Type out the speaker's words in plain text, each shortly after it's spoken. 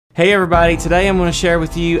Hey everybody, today I'm going to share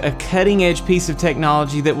with you a cutting edge piece of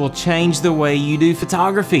technology that will change the way you do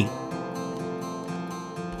photography.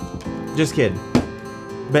 Just kidding.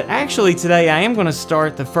 But actually today I am going to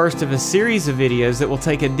start the first of a series of videos that will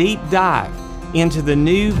take a deep dive into the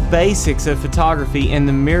new basics of photography in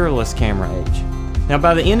the mirrorless camera age. Now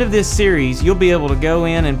by the end of this series you'll be able to go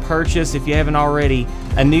in and purchase, if you haven't already,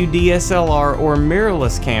 a new DSLR or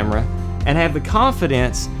mirrorless camera and have the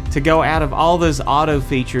confidence to go out of all those auto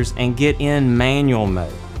features and get in manual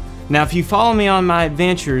mode. Now if you follow me on my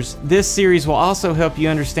adventures, this series will also help you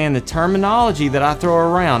understand the terminology that I throw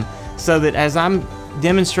around so that as I'm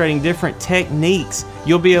demonstrating different techniques,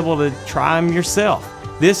 you'll be able to try them yourself.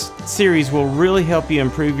 This series will really help you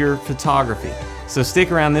improve your photography. So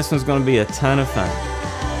stick around, this one's going to be a ton of fun.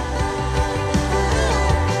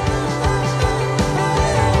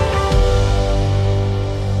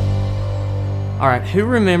 Alright, who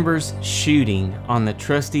remembers shooting on the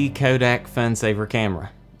trusty Kodak FunSaver camera?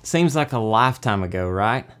 Seems like a lifetime ago,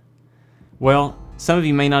 right? Well, some of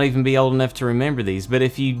you may not even be old enough to remember these, but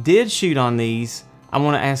if you did shoot on these, I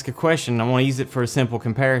want to ask a question. I want to use it for a simple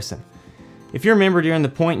comparison. If you remember during the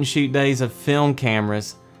point and shoot days of film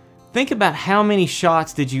cameras, think about how many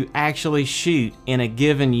shots did you actually shoot in a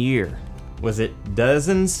given year? Was it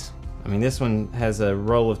dozens? I mean, this one has a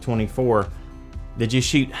roll of 24. Did you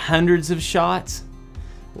shoot hundreds of shots?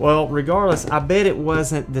 Well, regardless, I bet it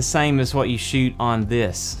wasn't the same as what you shoot on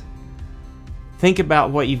this. Think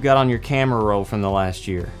about what you've got on your camera roll from the last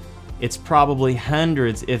year. It's probably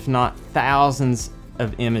hundreds, if not thousands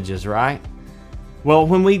of images, right? Well,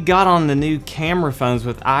 when we got on the new camera phones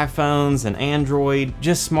with iPhones and Android,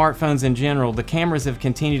 just smartphones in general, the cameras have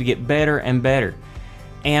continued to get better and better.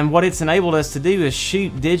 And what it's enabled us to do is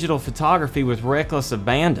shoot digital photography with reckless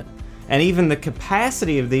abandon. And even the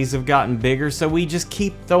capacity of these have gotten bigger, so we just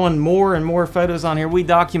keep throwing more and more photos on here. We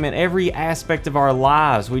document every aspect of our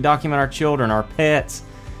lives. We document our children, our pets,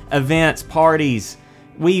 events, parties.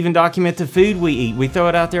 We even document the food we eat. We throw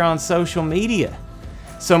it out there on social media.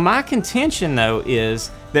 So my contention though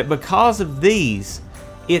is that because of these,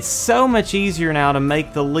 it's so much easier now to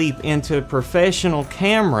make the leap into a professional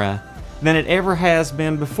camera than it ever has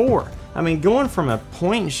been before. I mean, going from a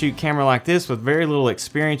point and shoot camera like this with very little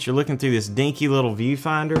experience, you're looking through this dinky little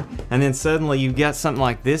viewfinder, and then suddenly you've got something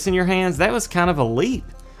like this in your hands, that was kind of a leap.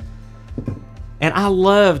 And I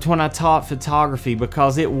loved when I taught photography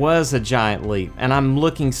because it was a giant leap, and I'm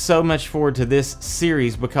looking so much forward to this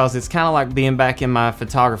series because it's kind of like being back in my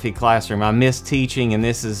photography classroom. I miss teaching, and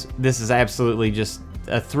this is absolutely just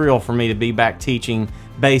a thrill for me to be back teaching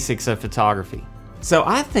basics of photography. So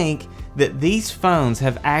I think that these phones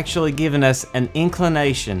have actually given us an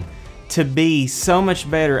inclination to be so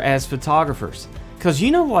much better as photographers. Because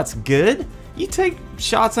you know what's good? You take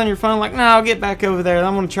shots on your phone like, no, I'll get back over there,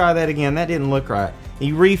 I'm going to try that again, that didn't look right.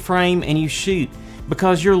 You reframe and you shoot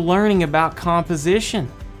because you're learning about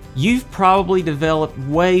composition. You've probably developed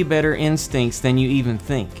way better instincts than you even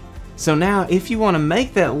think. So now if you want to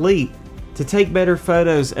make that leap to take better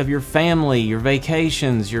photos of your family, your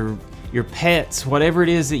vacations, your pets, whatever it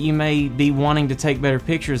is that you may be wanting to take better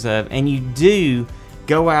pictures of, and you do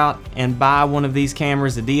go out and buy one of these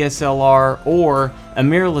cameras, a DSLR or a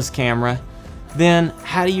mirrorless camera, then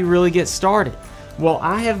how do you really get started? Well,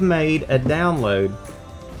 I have made a download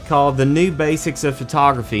called The New Basics of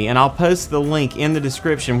Photography, and I'll post the link in the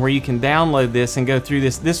description where you can download this and go through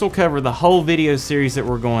this. This will cover the whole video series that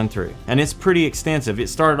we're going through, and it's pretty extensive. It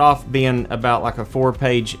started off being about like a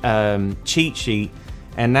 4-page cheat sheet,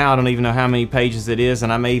 and now I don't even know how many pages it is,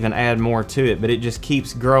 and I may even add more to it, but it just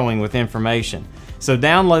keeps growing with information. So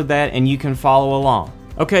download that and you can follow along.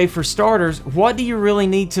 Okay, for starters, what do you really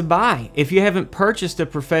need to buy? If you haven't purchased a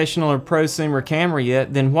professional or prosumer camera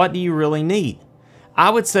yet, then what do you really need? I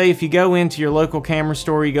would say if you go into your local camera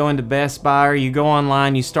store, you go into Best Buy, or you go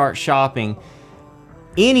online, you start shopping,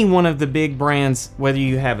 any one of the big brands, whether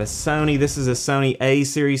you have a Sony, this is a Sony A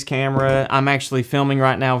series camera. I'm actually filming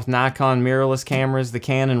right now with Nikon mirrorless cameras, the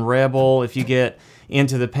Canon Rebel. If you get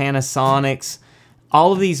into the Panasonics,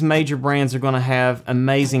 all of these major brands are going to have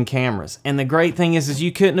amazing cameras. And the great thing is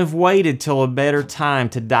you couldn't have waited till a better time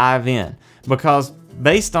to dive in, because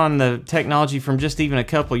based on the technology from just even a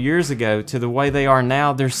couple years ago to the way they are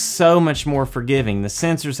now, they're so much more forgiving. The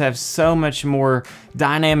sensors have so much more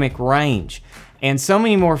dynamic range, and so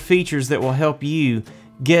many more features that will help you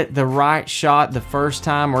get the right shot the first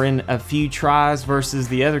time or in a few tries versus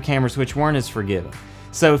the other cameras which weren't as forgiving.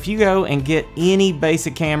 So if you go and get any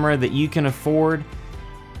basic camera that you can afford,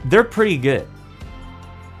 they're pretty good.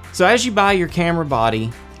 So as you buy your camera body,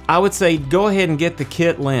 I would say go ahead and get the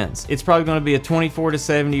kit lens. It's probably going to be a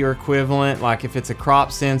 24-70 or equivalent. Like if it's a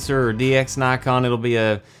crop sensor or DX Nikon, it'll be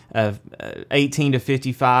a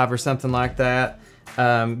 18-55 or something like that.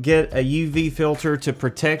 Get a UV filter to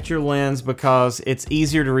protect your lens, because it's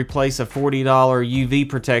easier to replace a $40 UV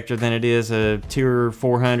protector than it is a $200,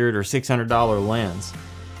 $400 or $600 lens.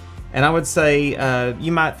 And I would say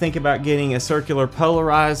you might think about getting a circular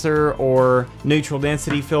polarizer or neutral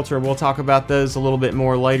density filter. We'll talk about those a little bit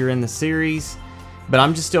more later in the series. But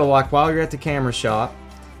I'm just still like, while you're at the camera shop,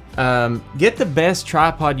 get the best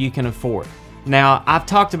tripod you can afford. Now, I've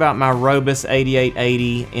talked about my Robus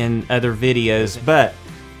 8880 in other videos, but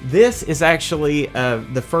this is actually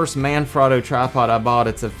the first Manfrotto tripod I bought.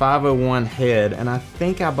 It's a 501 head, and I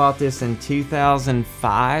think I bought this in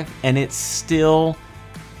 2005, and it's still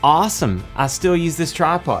awesome. I still use this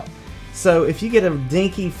tripod. So if you get a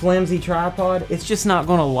dinky, flimsy tripod, it's just not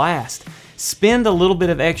going to last. Spend a little bit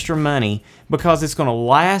of extra money, because it's going to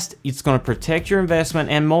last, it's going to protect your investment,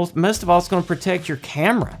 and most of all, it's going to protect your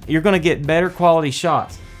camera. You're going to get better quality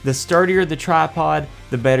shots. The sturdier the tripod,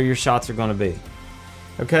 the better your shots are going to be.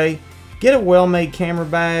 Okay? Get a well-made camera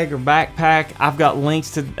bag or backpack. I've got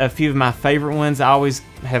links to a few of my favorite ones. I always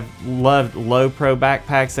have loved Low Pro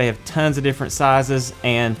backpacks. They have tons of different sizes,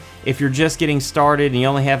 and if you're just getting started and you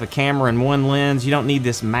only have a camera and one lens, you don't need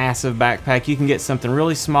this massive backpack. You can get something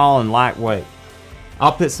really small and lightweight.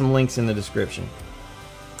 I'll put some links in the description.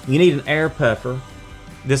 You need an air puffer.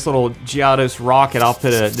 This little Giottos rocket, I'll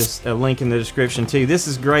put a link in the description too. This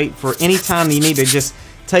is great for any time you need to just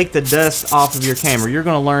take the dust off of your camera. You're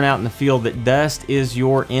going to learn out in the field that dust is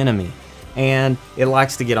your enemy, and it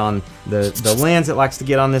likes to get on the lens. It likes to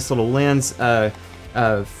get on this little lens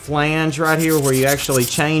flange right here where you actually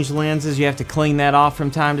change lenses. You have to clean that off from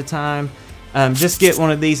time to time. Just get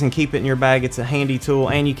one of these and keep it in your bag. It's a handy tool,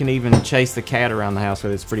 and you can even chase the cat around the house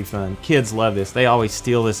with it. It's pretty fun. Kids love this. They always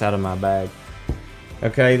steal this out of my bag.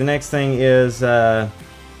 Okay, the next thing is a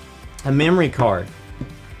memory card.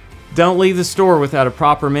 Don't leave the store without a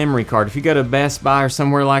proper memory card. If you go to Best Buy or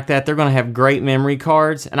somewhere like that, they're going to have great memory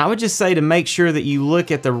cards. And I would just say to make sure that you look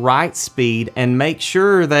at the right speed and make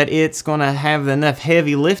sure that it's going to have enough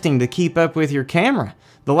heavy lifting to keep up with your camera.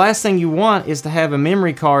 The last thing you want is to have a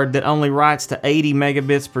memory card that only writes to 80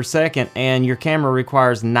 megabits per second and your camera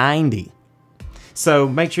requires 90. So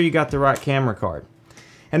make sure you got the right camera card.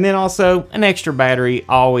 And then also, an extra battery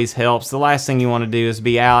always helps. The last thing you want to do is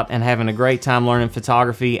be out and having a great time learning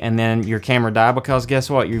photography and then your camera die, because guess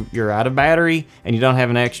what? You're out of battery and you don't have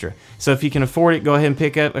an extra. So if you can afford it, go ahead and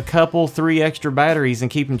pick up a couple, 3 extra batteries and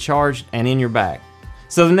keep them charged and in your bag.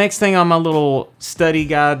 So the next thing on my little study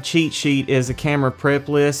guide cheat sheet is a camera prep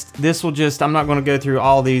list. This will just, I'm not going to go through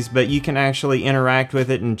all these, but you can actually interact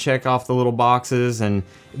with it and check off the little boxes, and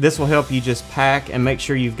this will help you just pack and make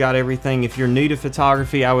sure you've got everything. If you're new to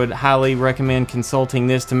photography, I would highly recommend consulting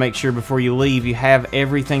this to make sure before you leave you have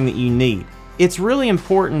everything that you need. It's really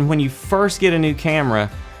important when you first get a new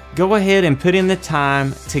camera, go ahead and put in the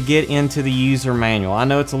time to get into the user manual. I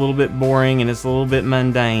know it's a little bit boring and it's a little bit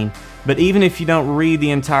mundane, but even if you don't read the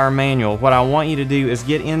entire manual, what I want you to do is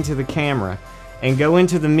get into the camera and go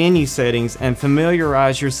into the menu settings and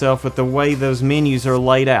familiarize yourself with the way those menus are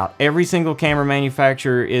laid out. Every single camera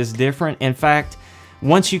manufacturer is different. In fact,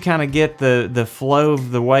 once you kind of get the flow of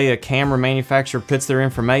the way a camera manufacturer puts their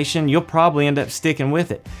information, you'll probably end up sticking with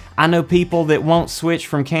it. I know people that won't switch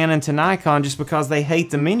from Canon to Nikon just because they hate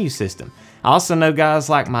the menu system. I also know guys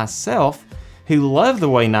like myself who love the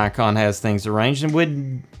way Nikon has things arranged and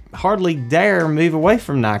would hardly dare move away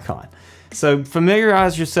from Nikon. So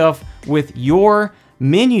familiarize yourself with your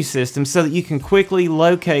menu system so that you can quickly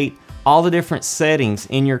locate all the different settings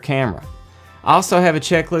in your camera. I also have a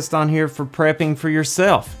checklist on here for prepping for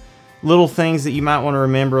yourself. Little things that you might want to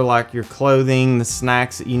remember, like your clothing, the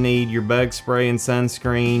snacks that you need, your bug spray and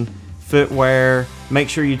sunscreen, footwear, make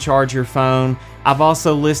sure you charge your phone. I've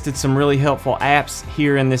also listed some really helpful apps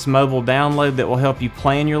here in this mobile download that will help you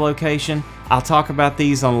plan your location. I'll talk about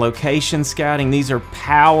these on location scouting. These are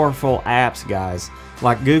powerful apps, guys.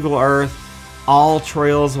 Like Google Earth, All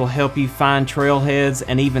Trails will help you find trailheads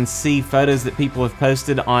and even see photos that people have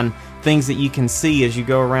posted on things that you can see as you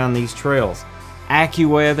go around these trails.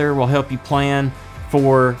 AccuWeather will help you plan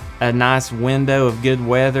for a nice window of good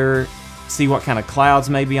weather, see what kind of clouds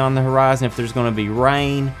may be on the horizon, if there's going to be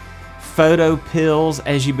rain. Photo pills,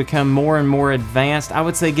 as you become more and more advanced, I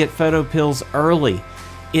would say get photo pills early.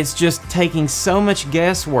 It's just taking so much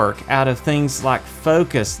guesswork out of things like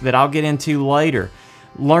focus that I'll get into later.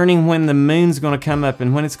 Learning when the moon's going to come up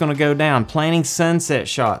and when it's going to go down. Planning sunset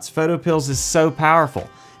shots. Photo pills is so powerful.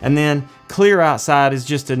 And then Clear Outside is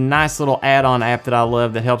just a nice little add-on app that I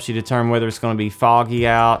love that helps you determine whether it's going to be foggy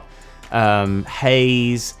out,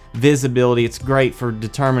 haze, visibility. It's great for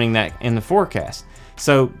determining that in the forecast.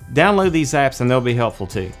 So download these apps and they'll be helpful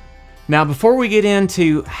too. Now, before we get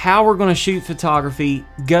into how we're going to shoot photography,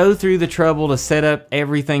 go through the trouble to set up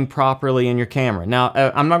everything properly in your camera. Now,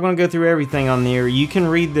 I'm not going to go through everything on there. You can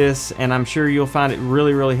read this and I'm sure you'll find it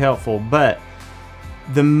really, really helpful. But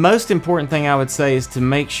the most important thing I would say is to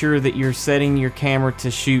make sure that you're setting your camera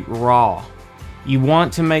to shoot raw. You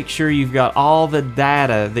want to make sure you've got all the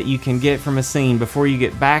data that you can get from a scene before you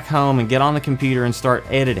get back home and get on the computer and start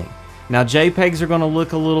editing. Now, JPEGs are going to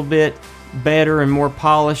look a little bit better and more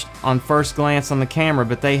polished on first glance on the camera,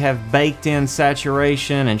 but they have baked in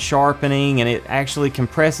saturation and sharpening, and it actually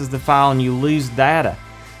compresses the file and you lose data.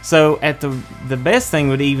 So the best thing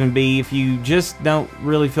would even be, if you just don't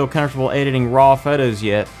really feel comfortable editing raw photos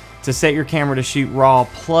yet, to set your camera to shoot raw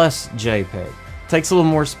plus JPEG. Takes a little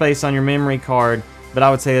more space on your memory card, but I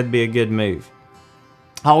would say that'd be a good move.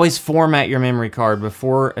 Always format your memory card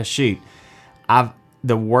before a shoot.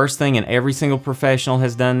 The worst thing, and every single professional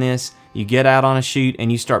has done this, you get out on a shoot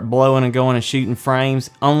and you start blowing and going and shooting frames,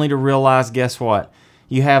 only to realize, guess what?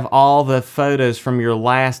 You have all the photos from your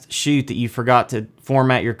last shoot that you forgot to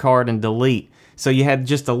format your card and delete. So you had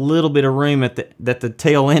just a little bit of room at the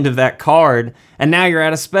tail end of that card, and now you're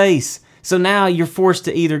out of space. So now you're forced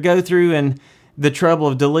to either go through and the trouble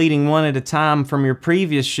of deleting one at a time from your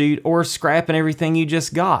previous shoot, or scrapping everything you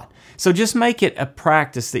just got. So just make it a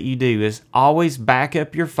practice that you do, is always back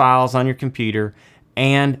up your files on your computer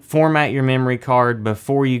and format your memory card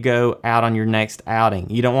before you go out on your next outing.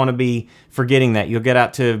 You don't want to be forgetting that. You'll get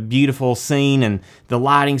out to a beautiful scene and the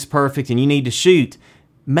lighting's perfect and you need to shoot.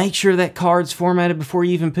 Make sure that card's formatted before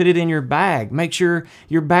you even put it in your bag. Make sure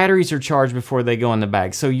your batteries are charged before they go in the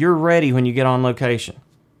bag, so you're ready when you get on location.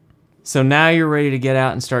 So now you're ready to get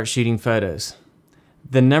out and start shooting photos.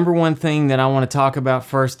 The number one thing that I want to talk about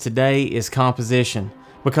first today is composition,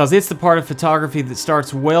 because it's the part of photography that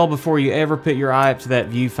starts well before you ever put your eye up to that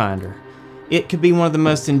viewfinder. It could be one of the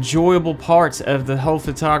most enjoyable parts of the whole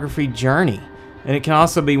photography journey, and it can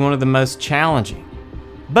also be one of the most challenging.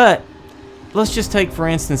 But let's just take, for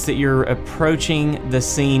instance, that you're approaching the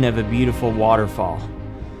scene of a beautiful waterfall.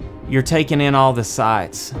 You're taking in all the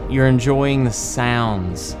sights. You're enjoying the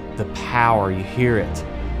sounds, the power, you hear it.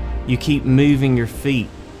 You keep moving your feet,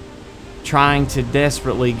 trying to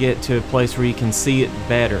desperately get to a place where you can see it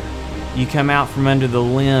better. You come out from under the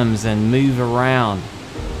limbs and move around.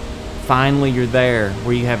 Finally, you're there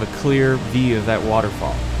where you have a clear view of that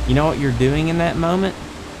waterfall. You know what you're doing in that moment?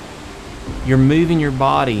 You're moving your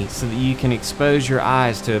body so that you can expose your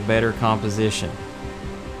eyes to a better composition.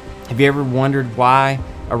 Have you ever wondered why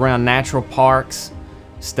around natural parks,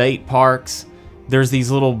 state parks, there's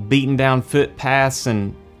these little beaten down footpaths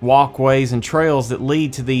and walkways and trails that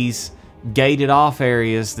lead to these gated off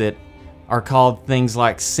areas that are called things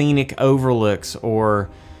like scenic overlooks or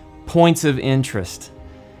points of interest?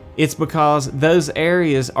 It's because those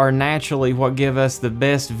areas are naturally what give us the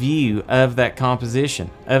best view of that composition,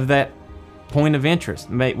 of that point of interest,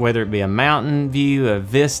 whether it be a mountain view, a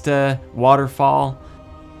vista, waterfall.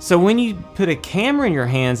 So when you put a camera in your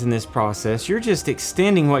hands in this process, you're just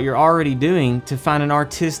extending what you're already doing to find an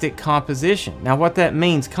artistic composition. Now what that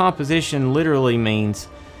means, composition literally means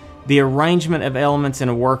the arrangement of elements in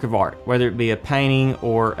a work of art, whether it be a painting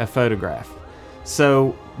or a photograph.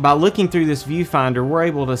 So by looking through this viewfinder, we're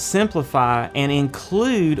able to simplify and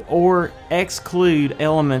include or exclude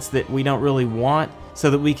elements that we don't really want, so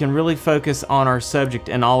that we can really focus on our subject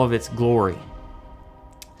in all of its glory.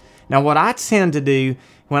 Now what I tend to do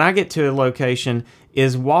when I get to a location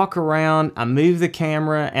is walk around, I move the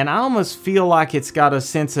camera, and I almost feel like it's got a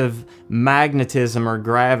sense of magnetism or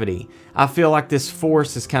gravity. I feel like this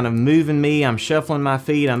force is kind of moving me. I'm shuffling my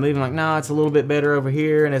feet, I'm moving like, no, it's a little bit better over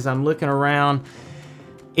here. And as I'm looking around,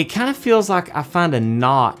 it kind of feels like I find a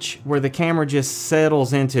notch where the camera just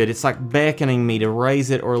settles into it. It's like beckoning me to raise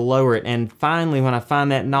it or lower it. And finally, when I find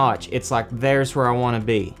that notch, it's like, there's where I want to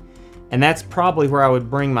be. And that's probably where I would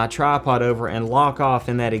bring my tripod over and lock off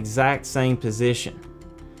in that exact same position.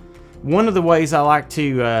 One of the ways I like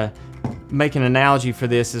to make an analogy for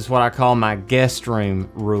this is what I call my guest room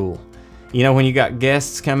rule. You know, when you got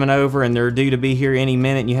guests coming over and they're due to be here any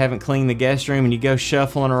minute and you haven't cleaned the guest room and you go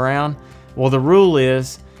shuffling around, well, the rule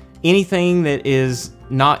is anything that is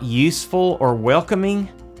not useful or welcoming,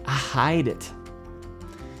 I hide it.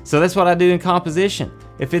 So that's what I do in composition.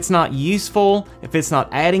 If it's not useful, if it's not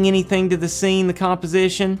adding anything to the scene, the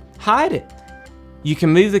composition, hide it. You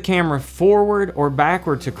can move the camera forward or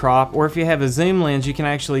backward to crop, or if you have a zoom lens, you can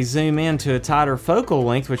actually zoom in to a tighter focal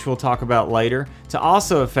length, which we'll talk about later, to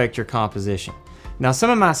also affect your composition. Now,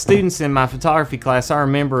 some of my students in my photography class, I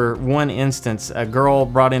remember one instance, a girl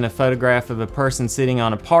brought in a photograph of a person sitting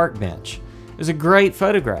on a park bench. It was a great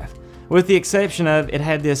photograph, with the exception of it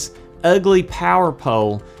had this ugly power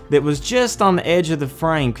pole that was just on the edge of the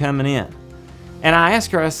frame coming in. And I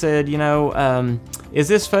asked her, I said, you know, is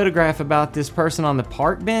this photograph about this person on the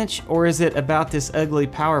park bench, or is it about this ugly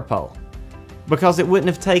power pole? Because it wouldn't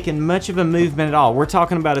have taken much of a movement at all. We're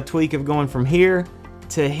talking about a tweak of going from here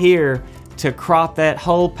to crop that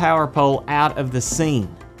whole power pole out of the scene.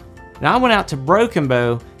 Now, I went out to Broken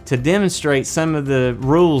Bow to demonstrate some of the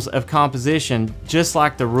rules of composition, just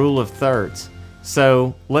like the rule of thirds.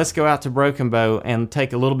 So let's go out to Broken Bow and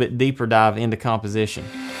take a little bit deeper dive into composition.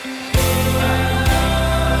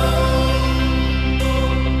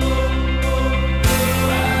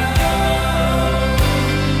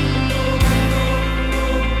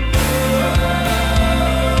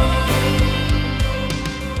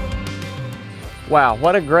 Wow,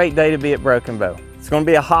 what a great day to be at Broken Bow. It's going to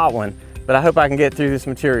be a hot one, but I hope I can get through this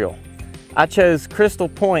material. I chose Crystal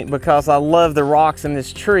Point because I love the rocks in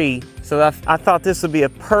this tree, so I thought this would be a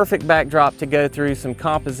perfect backdrop to go through some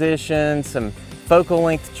composition, some focal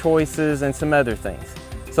length choices, and some other things.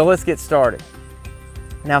 So let's get started.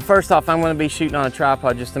 Now, first off, I'm going to be shooting on a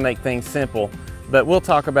tripod just to make things simple, but we'll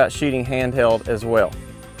talk about shooting handheld as well.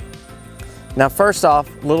 Now, first off,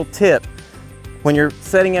 little tip. When you're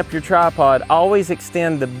setting up your tripod, always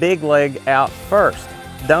extend the big leg out first.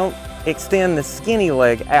 Don't extend the skinny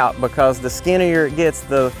leg out, because the skinnier it gets,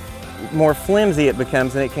 the more flimsy it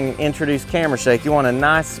becomes, and it can introduce camera shake. You want a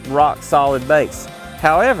nice rock solid base.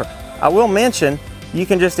 However, I will mention, you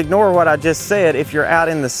can just ignore what I just said if you're out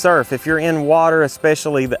in the surf. If you're in water,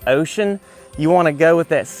 especially the ocean, you want to go with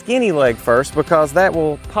that skinny leg first, because that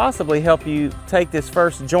will possibly help you take this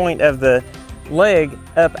first joint of the leg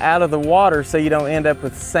up out of the water so you don't end up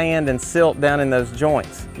with sand and silt down in those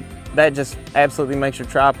joints. That just absolutely makes your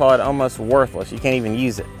tripod almost worthless. You can't even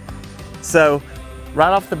use it. So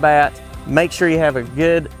right off the bat, make sure you have a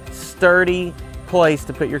good sturdy place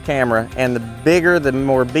to put your camera, and the bigger, the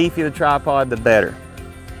more beefy the tripod, the better.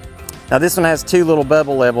 Now, this one has two little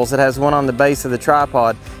bubble levels. It has one on the base of the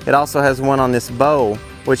tripod. It also has one on this bowl,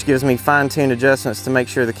 which gives me fine-tuned adjustments to make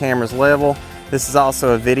sure the camera's level. This is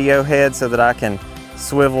also a video head so that I can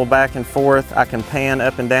swivel back and forth. I can pan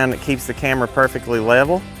up and down. It keeps the camera perfectly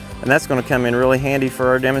level, and that's going to come in really handy for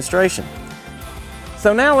our demonstration.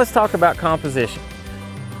 So now let's talk about composition.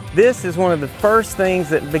 This is one of the first things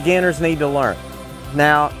that beginners need to learn.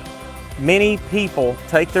 Now, many people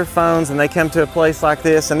take their phones and they come to a place like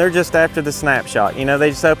this and they're just after the snapshot. You know,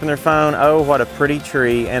 they just open their phone, oh, what a pretty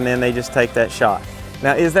tree, and then they just take that shot.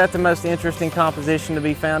 Now, is that the most interesting composition to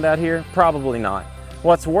be found out here? Probably not.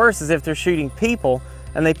 What's worse is if they're shooting people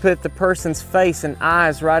and they put the person's face and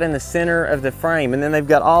eyes right in the center of the frame, and then they've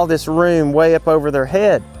got all this room way up over their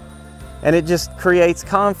head, and it just creates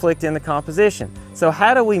conflict in the composition. So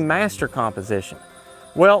how do we master composition?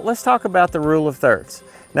 Well, let's talk about the rule of thirds.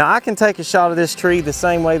 Now, I can take a shot of this tree the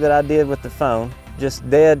same way that I did with the phone, just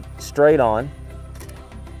dead straight on.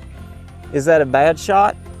 Is that a bad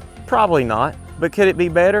shot? Probably not. But could it be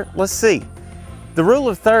better? Let's see. The rule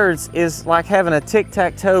of thirds is like having a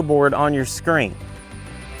tic-tac-toe board on your screen.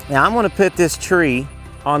 Now, I'm going to put this tree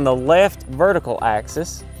on the left vertical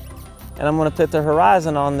axis, and I'm going to put the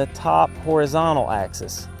horizon on the top horizontal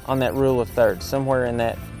axis on that rule of thirds, somewhere in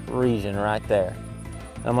that region right there.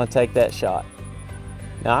 I'm going to take that shot.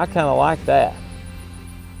 Now, I kind of like that.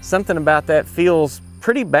 Something about that feels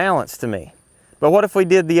pretty balanced to me. But what if we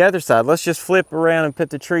did the other side? Let's just flip around and put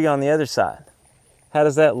the tree on the other side. How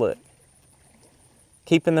does that look?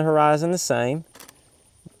 Keeping the horizon the same.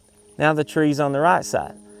 Now the tree's on the right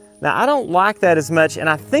side. Now, I don't like that as much, and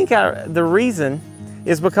I think the reason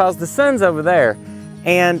is because the sun's over there.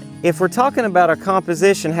 And if we're talking about a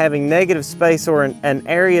composition having negative space, or an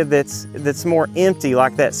area that's more empty,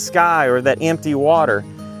 like that sky or that empty water,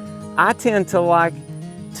 I tend to like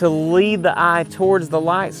to lead the eye towards the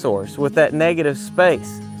light source with that negative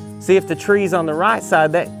space. See, if the tree's on the right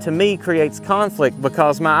side, that to me creates conflict,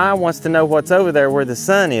 because my eye wants to know what's over there where the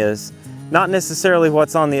sun is, not necessarily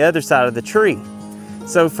what's on the other side of the tree.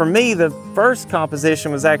 So for me, the first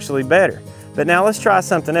composition was actually better. But now let's try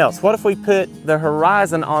something else. What if we put the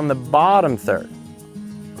horizon on the bottom third?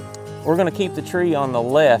 We're going to keep the tree on the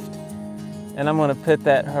left, and I'm going to put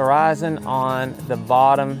that horizon on the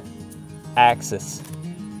bottom axis.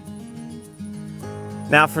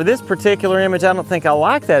 Now, for this particular image, I don't think I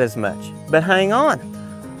like that as much, but hang on.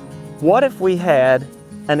 What if we had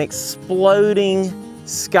an exploding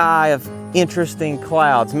sky of interesting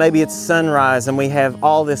clouds? Maybe it's sunrise and we have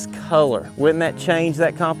all this color. Wouldn't that change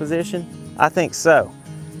that composition? I think so.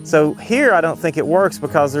 So here I don't think it works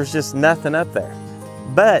because there's just nothing up there.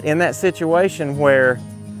 But in that situation where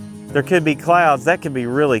there could be clouds, that could be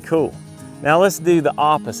really cool. Now let's do the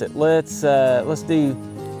opposite. Let's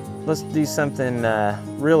do something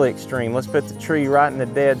really extreme. Let's put the tree right in the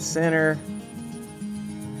dead center,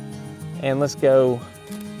 and let's go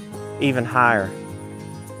even higher.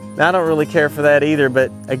 Now I don't really care for that either,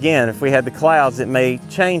 but again, if we had the clouds, it may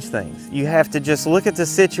change things. You have to just look at the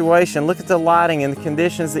situation, look at the lighting and the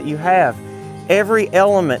conditions that you have. Every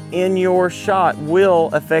element in your shot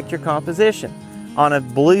will affect your composition. On a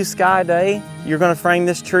blue sky day, you're going to frame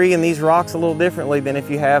this tree and these rocks a little differently than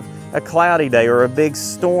if you have a cloudy day or a big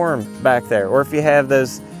storm back there, or if you have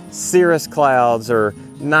those cirrus clouds or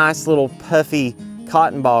nice little puffy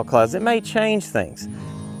cotton ball clouds. It may change things.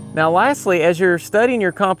 Now lastly, as you're studying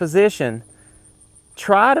your composition,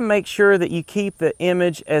 try to make sure that you keep the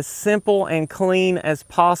image as simple and clean as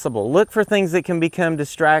possible. Look for things that can become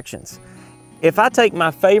distractions. If I take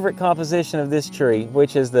my favorite composition of this tree,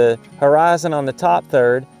 which is the horizon on the top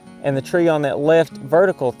third and the tree on that left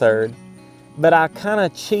vertical third, but I kind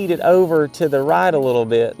of cheat it over to the right a little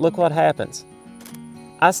bit, look what happens.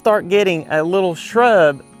 I start getting a little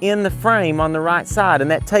shrub in the frame on the right side,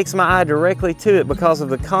 and that takes my eye directly to it because of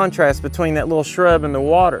the contrast between that little shrub and the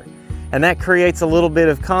water. And that creates a little bit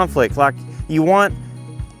of conflict. Like, you want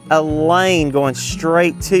a lane going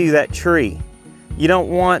straight to that tree. You don't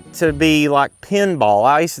want to be like pinball.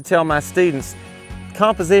 I used to tell my students,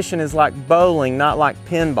 composition is like bowling, not like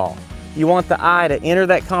pinball. You want the eye to enter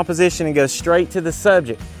that composition and go straight to the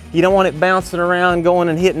subject. You don't want it bouncing around, going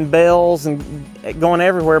and hitting bells and going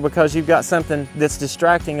everywhere because you've got something that's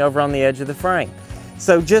distracting over on the edge of the frame.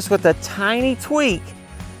 So just with a tiny tweak,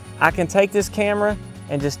 I can take this camera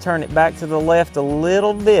and just turn it back to the left a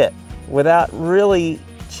little bit without really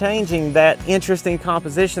changing that interesting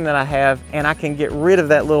composition that I have, and I can get rid of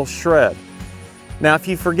that little shrub. Now if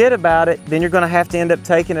you forget about it, then you're going to have to end up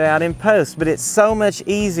taking it out in post, but it's so much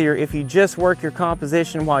easier if you just work your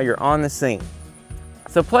composition while you're on the scene.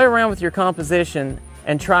 So play around with your composition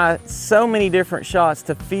and try so many different shots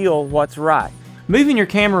to feel what's right. Moving your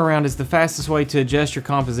camera around is the fastest way to adjust your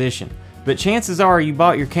composition, but chances are you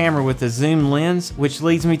bought your camera with a zoom lens, which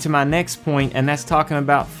leads me to my next point, and that's talking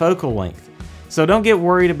about focal length. So don't get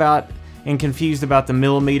worried about and confused about the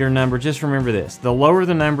millimeter number. Just remember this: the lower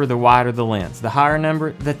the number, the wider the lens. The higher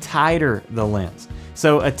number, the tighter the lens.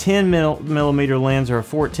 So a 10 millimeter lens or a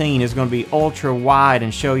 14 is going to be ultra wide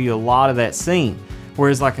and show you a lot of that scene.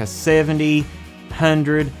 Whereas like a 70,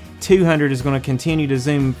 100, 200 is going to continue to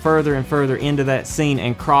zoom further and further into that scene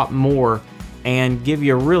and crop more and give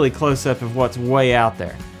you a really close up of what's way out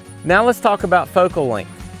there. Now let's talk about focal length.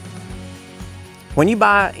 When you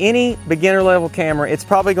buy any beginner level camera, it's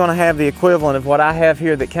probably going to have the equivalent of what I have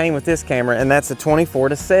here that came with this camera, and that's a 24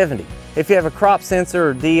 to 70. If you have a crop sensor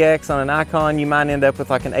or DX on an Icon, you might end up with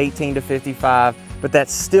like an 18 to 55, but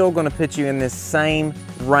that's still going to put you in this same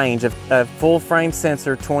range of a full frame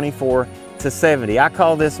sensor 24 to 70. I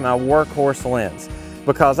call this my workhorse lens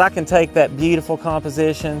because I can take that beautiful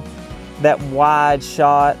composition, that wide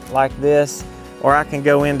shot like this, or I can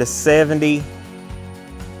go into 70.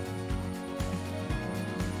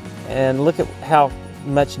 And look at how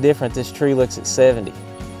much different this tree looks at 70.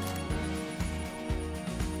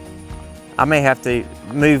 I may have to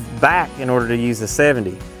move back in order to use the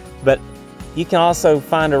 70, but you can also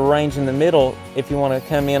find a range in the middle if you want to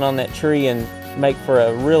come in on that tree and make for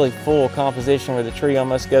a really full composition where the tree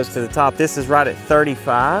almost goes to the top. This is right at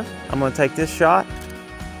 35. I'm going to take this shot,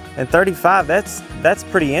 and 35, that's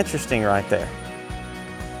pretty interesting right there.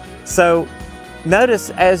 So notice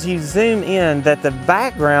as you zoom in that the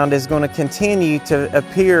background is going to continue to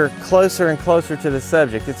appear closer and closer to the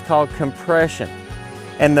subject. It's called compression.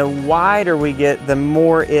 And the wider we get, the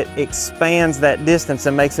more it expands that distance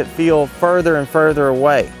and makes it feel further and further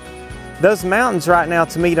away. Those mountains right now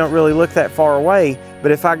to me don't really look that far away,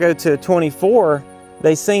 but if I go to a 24,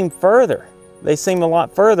 they seem further. They seem a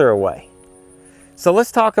lot further away. So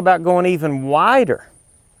let's talk about going even wider.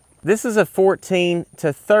 This is a 14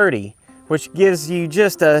 to 30. Which gives you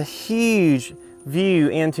just a huge view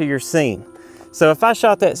into your scene. So if I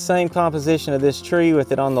shot that same composition of this tree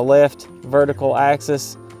with it on the left vertical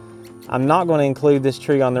axis, I'm not going to include this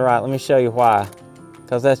tree on the right. Let me show you why,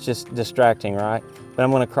 because that's just distracting, right? But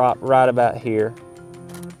I'm going to crop right about here.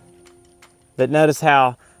 But notice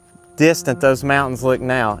how distant those mountains look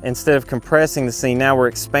now. Instead of compressing the scene, now we're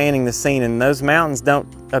expanding the scene, and those mountains don't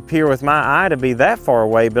appear with my eye to be that far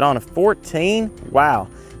away, but on a 14, wow,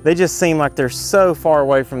 they just seem like they're so far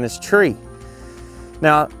away from this tree.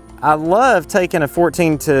 Now, I love taking a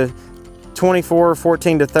 14 to 24,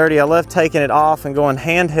 14 to 30. I love taking it off and going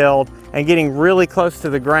handheld and getting really close to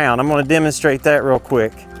the ground. I'm going to demonstrate that real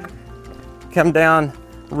quick. Come down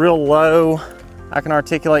real low. I can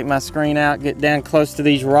articulate my screen out, get down close to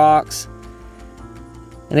these rocks,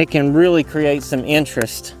 and it can really create some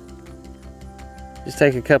interest. Just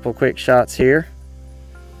take a couple quick shots here.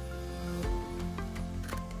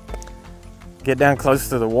 Get down close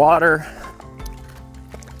to the water.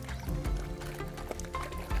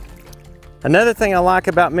 Another thing I like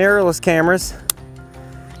about mirrorless cameras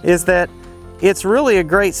is that it's really a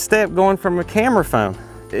great step going from a camera phone.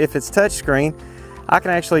 If it's touchscreen, I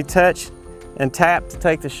can actually touch and tap to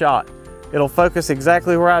take the shot. It'll focus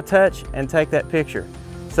exactly where I touch and take that picture.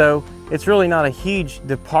 So it's really not a huge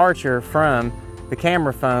departure from the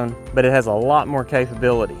camera phone, but it has a lot more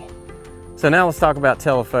capability. So now let's talk about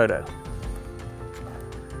telephoto.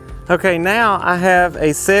 Okay, now I have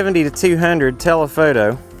a 70 to 200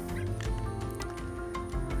 telephoto.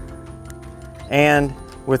 And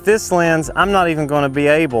with this lens, I'm not even going to be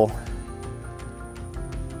able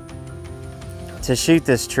to shoot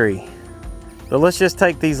this tree. But let's just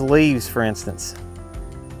take these leaves, for instance.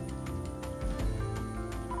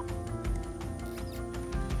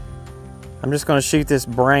 I'm just going to shoot this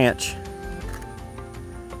branch.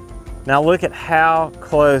 Now look at how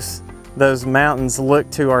close those mountains look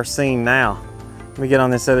to our scene now. Let me get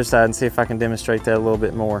on this other side and see if I can demonstrate that a little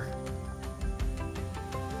bit more.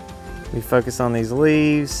 Let me focus on these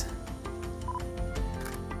leaves.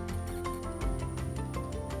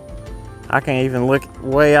 I can even look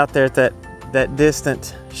way out there at that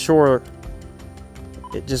distant shore.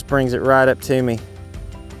 It just brings it right up to me.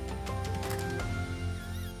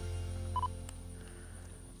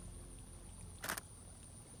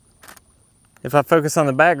 If I focus on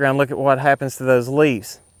the background, look at what happens to those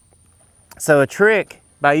leaves. So a trick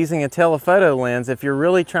by using a telephoto lens, if you're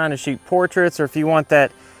really trying to shoot portraits or if you want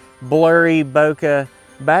that blurry bokeh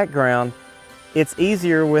background, it's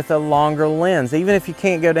easier with a longer lens. Even if you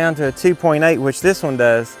can't go down to a 2.8, which this one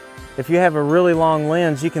does, if you have a really long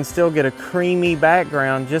lens, you can still get a creamy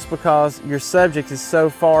background just because your subject is so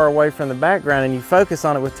far away from the background, and you focus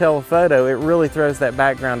on it with telephoto, it really throws that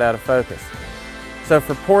background out of focus. So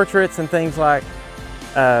for portraits and things like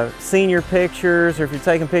senior pictures, or if you're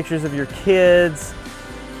taking pictures of your kids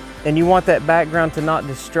and you want that background to not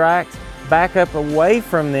distract, back up away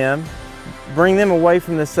from them, bring them away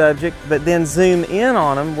from the subject, but then zoom in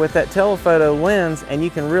on them with that telephoto lens, and you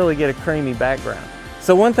can really get a creamy background.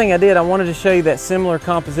 So one thing I did, I wanted to show you that similar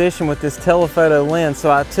composition with this telephoto lens.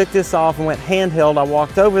 So I took this off and went handheld. I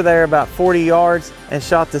walked over there about 40 yards and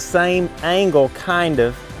shot the same angle, kind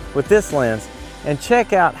of, with this lens. And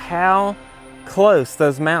check out how close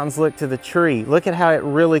those mountains look to the tree. Look at how it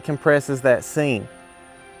really compresses that scene.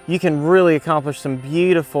 You can really accomplish some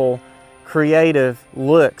beautiful, creative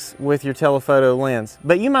looks with your telephoto lens.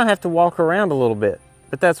 But you might have to walk around a little bit,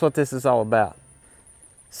 but that's what this is all about.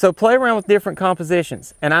 So play around with different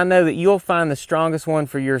compositions, and I know that you'll find the strongest one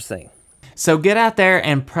for your scene. So get out there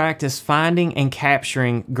and practice finding and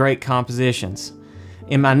capturing great compositions.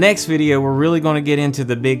 In my next video, we're really going to get into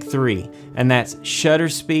the big three, and that's shutter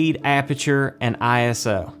speed, aperture, and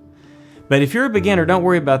ISO. But if you're a beginner, don't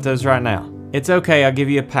worry about those right now. It's okay, I'll give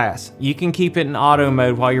you a pass. You can keep it in auto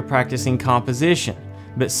mode while you're practicing composition,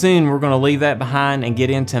 but soon we're going to leave that behind and get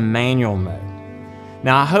into manual mode.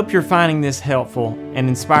 Now, I hope you're finding this helpful and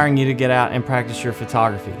inspiring you to get out and practice your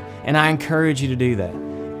photography, and I encourage you to do that.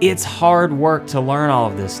 It's hard work to learn all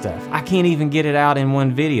of this stuff. I can't even get it out in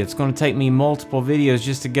one video. It's going to take me multiple videos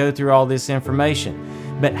just to go through all this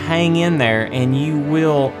information. But hang in there and you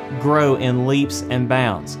will grow in leaps and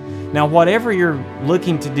bounds. Now, whatever you're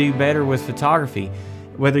looking to do better with photography,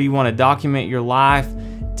 whether you want to document your life,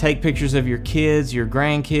 take pictures of your kids, your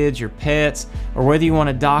grandkids, your pets, or whether you want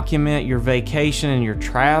to document your vacation and your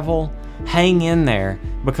travel, hang in there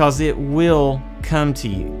because it will come to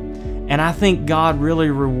you. And I think God really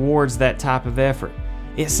rewards that type of effort.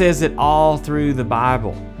 It says it all through the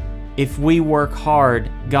Bible. If we work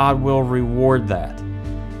hard, God will reward that.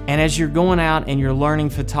 And as you're going out and you're learning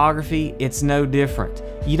photography, it's no different.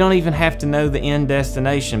 You don't even have to know the end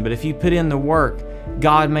destination, but if you put in the work,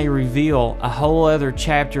 God may reveal a whole other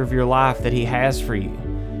chapter of your life that He has for you,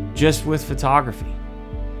 just with photography.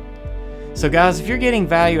 So guys, if you're getting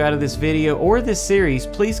value out of this video or this series,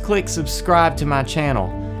 please click subscribe to my channel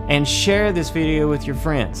and share this video with your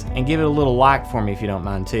friends, and give it a little like for me if you don't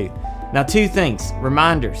mind too. Now, 2 things,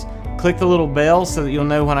 reminders. Click the little bell so that you'll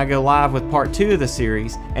know when I go live with part 2 of the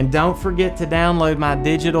series, and don't forget to download my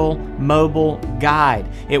digital mobile guide.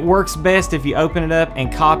 It works best if you open it up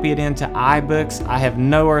and copy it into iBooks. I have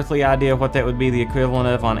no earthly idea what that would be the equivalent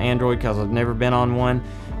of on Android because I've never been on one,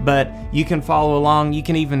 but you can follow along. You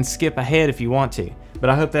can even skip ahead if you want to, but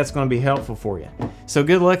I hope that's going to be helpful for you. So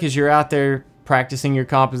good luck as you're out there practicing your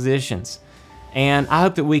compositions, and I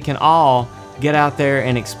hope that we can all get out there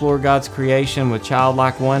and explore God's creation with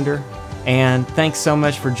childlike wonder. And thanks so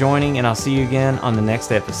much for joining, and I'll see you again on the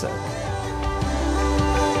next episode.